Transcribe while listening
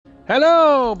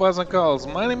Hello, boys and girls,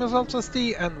 my name is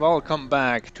S33E2 and welcome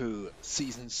back to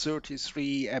Season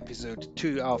 33, Episode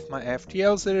 2 of my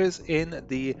FTL series in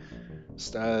the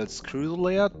Styles Cruiser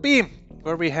Layout B,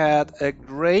 where we had a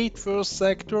great first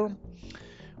sector.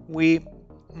 We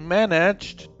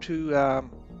managed to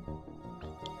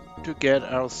get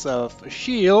ourselves a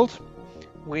shield.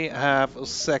 We have a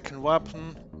second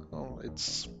weapon. Oh,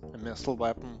 it's a missile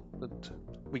weapon, but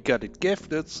we got it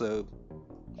gifted, so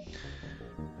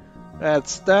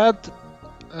that's that.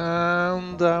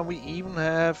 And we even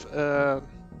have a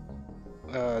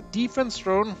defense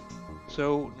drone,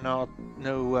 so no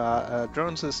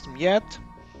drone system yet.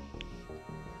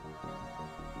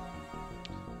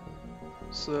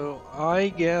 So I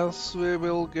guess we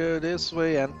will go this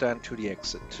way and then to the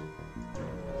exit.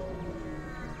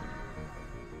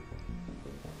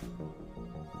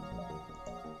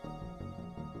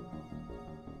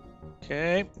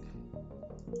 Okay.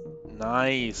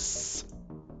 Nice.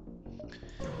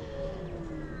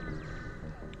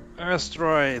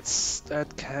 Asteroids,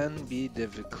 that can be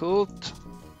difficult.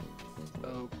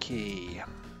 Okay.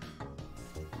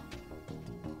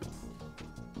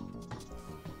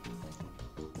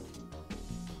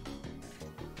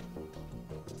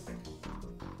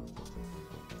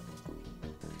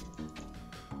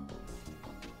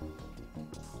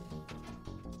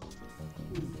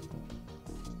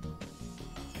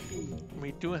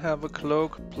 We do have a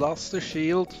cloak plus the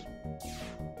shield.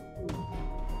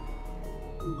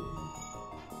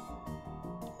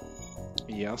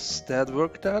 Yes, that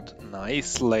worked out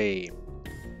nicely.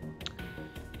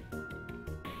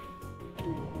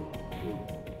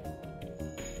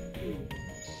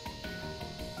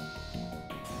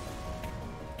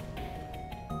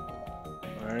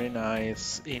 Very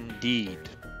nice indeed.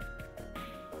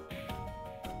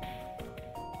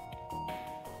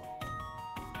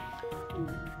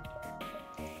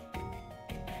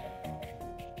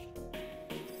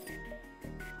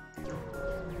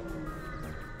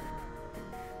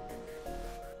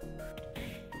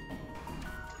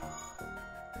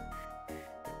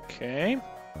 Okay.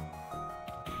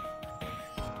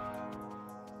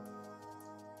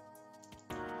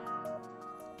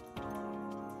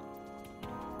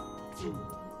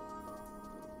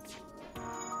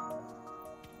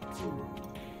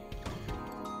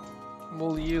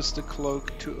 We'll use the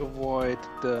cloak to avoid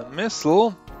the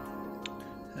missile,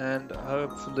 and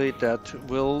hopefully that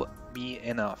will be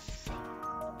enough.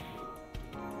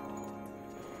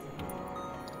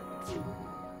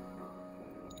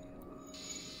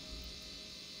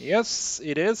 Yes,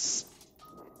 it is.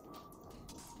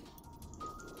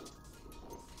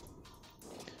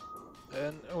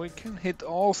 And we can hit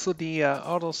also the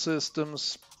other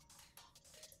systems.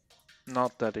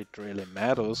 Not that it really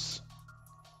matters.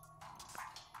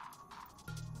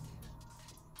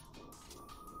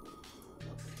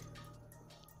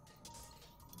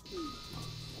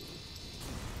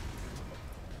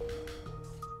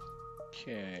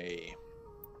 Okay.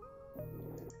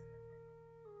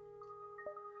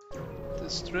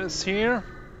 Distress here.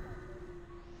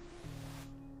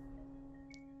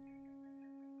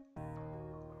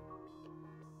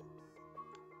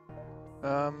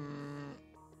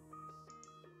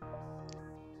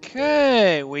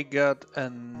 Okay, we got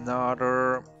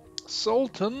another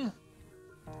Zoltan.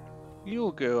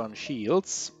 You'll go on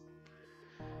shields.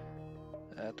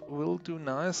 That will do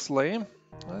nicely,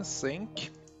 I think.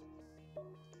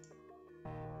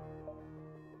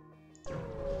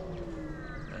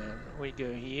 And we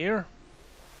go here.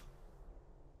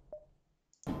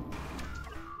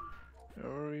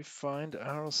 Where we find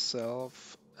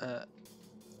ourselves an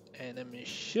enemy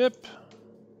ship.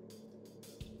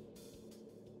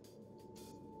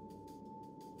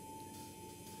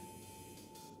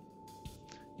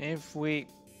 If we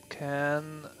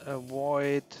can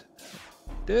avoid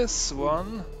this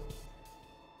one,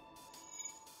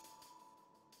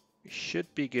 we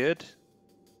should be good.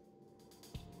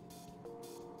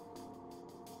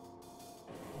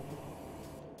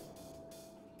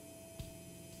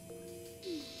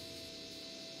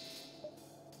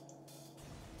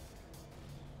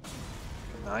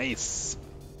 Nice.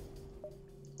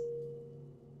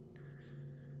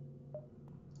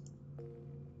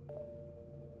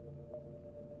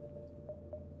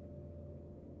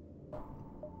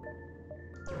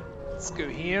 Let's go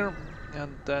here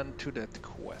and then to that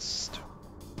quest.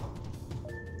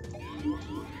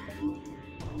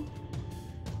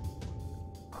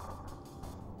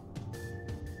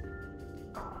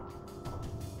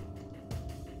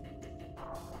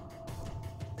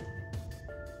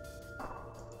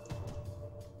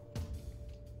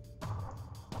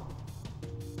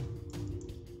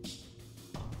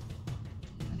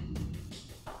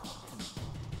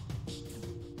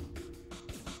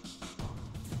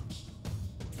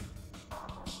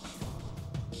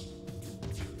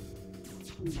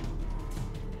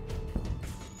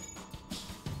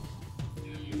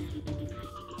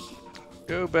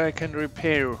 Go back and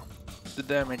repair the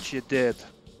damage you did.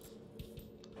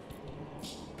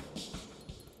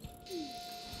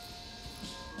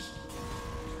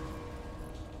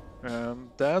 And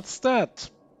that's that.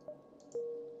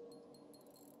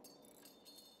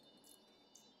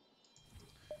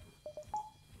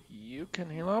 You can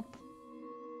heal up.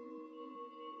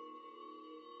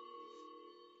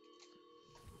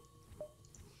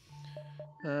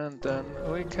 And then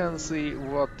we can see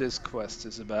what this quest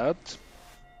is about.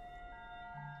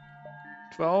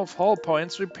 12 hull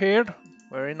points repaired.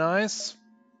 Very nice.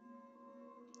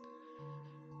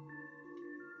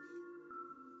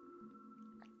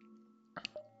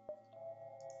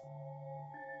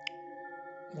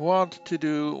 What to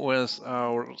do with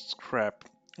our scrap?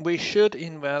 We should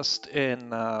invest in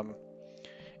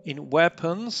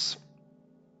weapons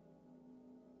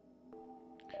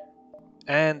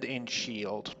and in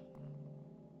shield.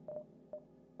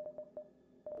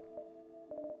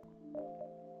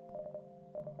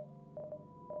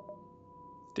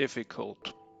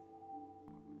 Difficult.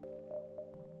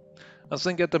 I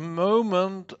think at the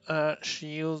moment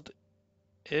shield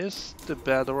is the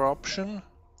better option.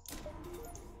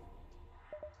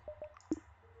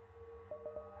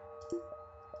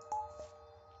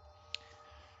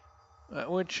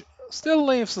 Which still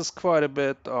leaves us quite a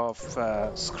bit of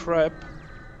scrap.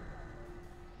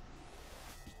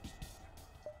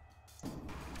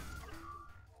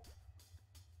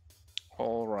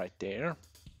 All right there.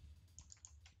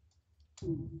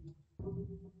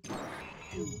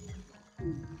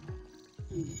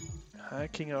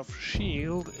 Hacking of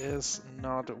shield is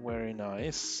not very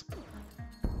nice.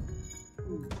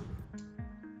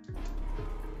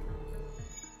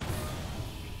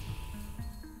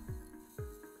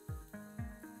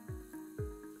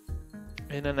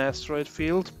 In an asteroid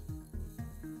field.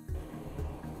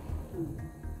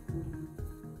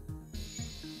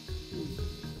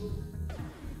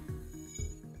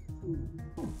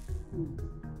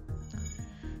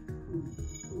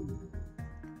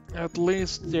 At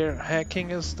least their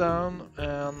hacking is down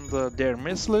and their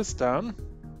missile is down.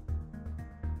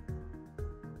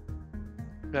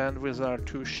 And with our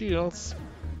 2 shields,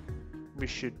 we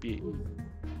should be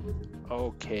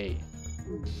okay.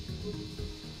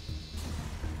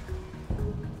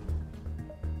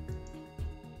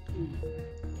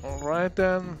 Alright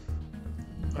then,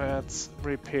 let's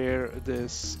repair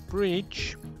this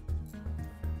breach.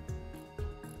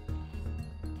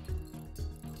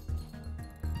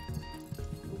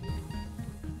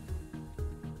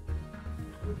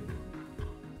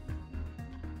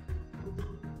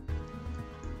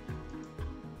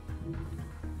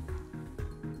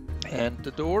 And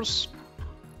the doors.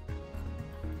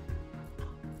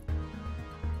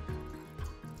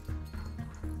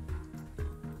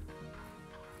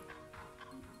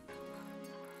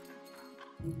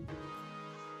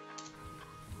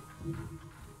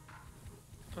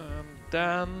 And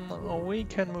then we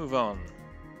can move on.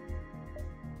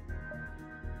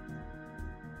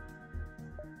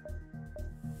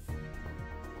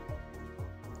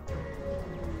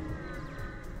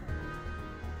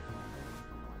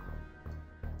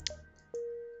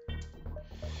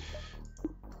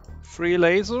 Free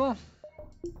laser.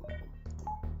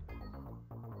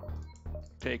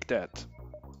 Take that.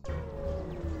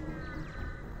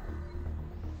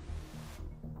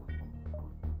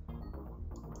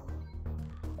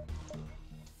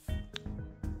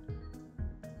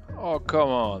 Oh, come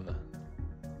on.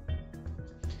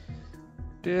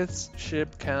 This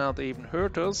ship cannot even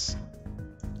hurt us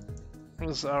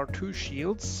with our 2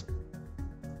 shields.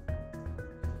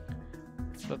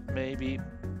 But maybe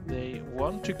they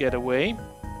want to get away.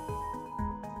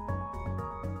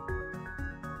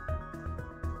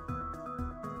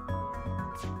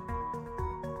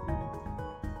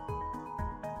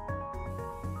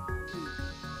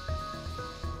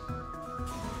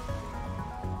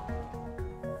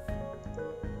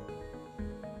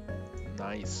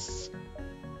 Nice.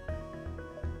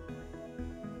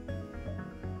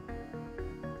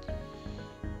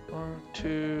 One,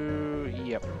 two,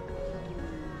 yep.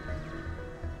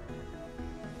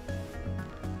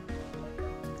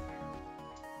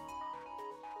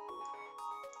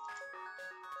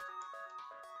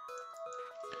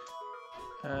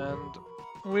 And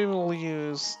we will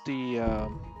use the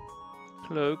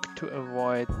cloak to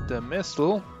avoid the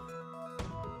missile.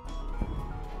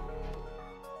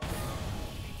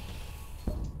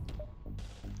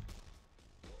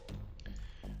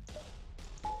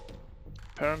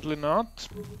 Apparently not.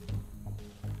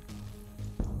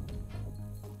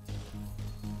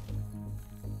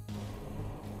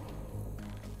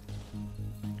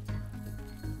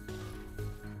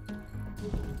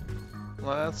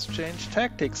 Let's change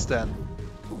tactics then.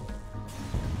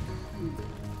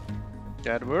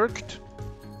 That worked.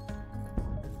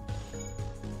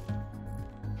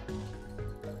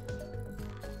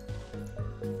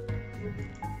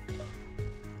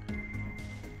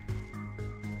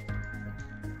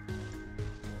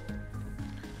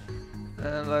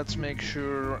 And let's make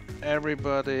sure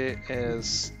everybody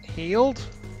is healed.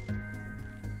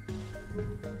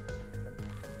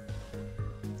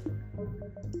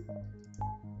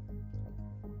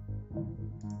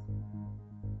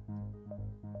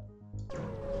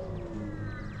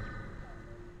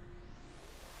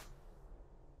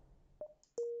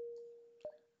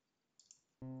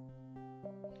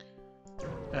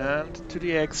 And to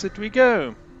the exit we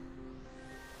go.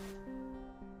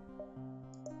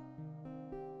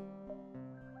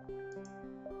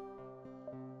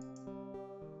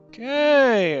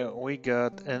 Okay, we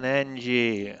got an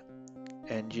Engi.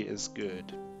 Engi is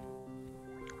good.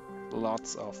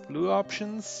 Lots of blue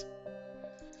options.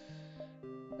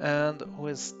 And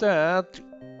with that,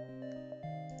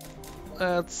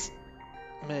 let's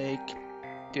make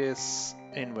this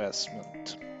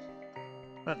investment.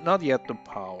 Not yet the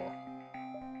power.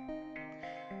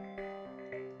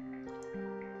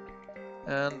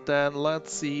 And then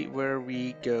let's see where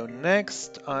we go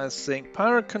next. I think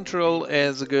pirate control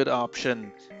is a good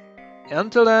option.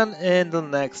 Until then, in the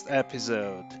next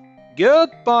episode.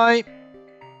 Goodbye!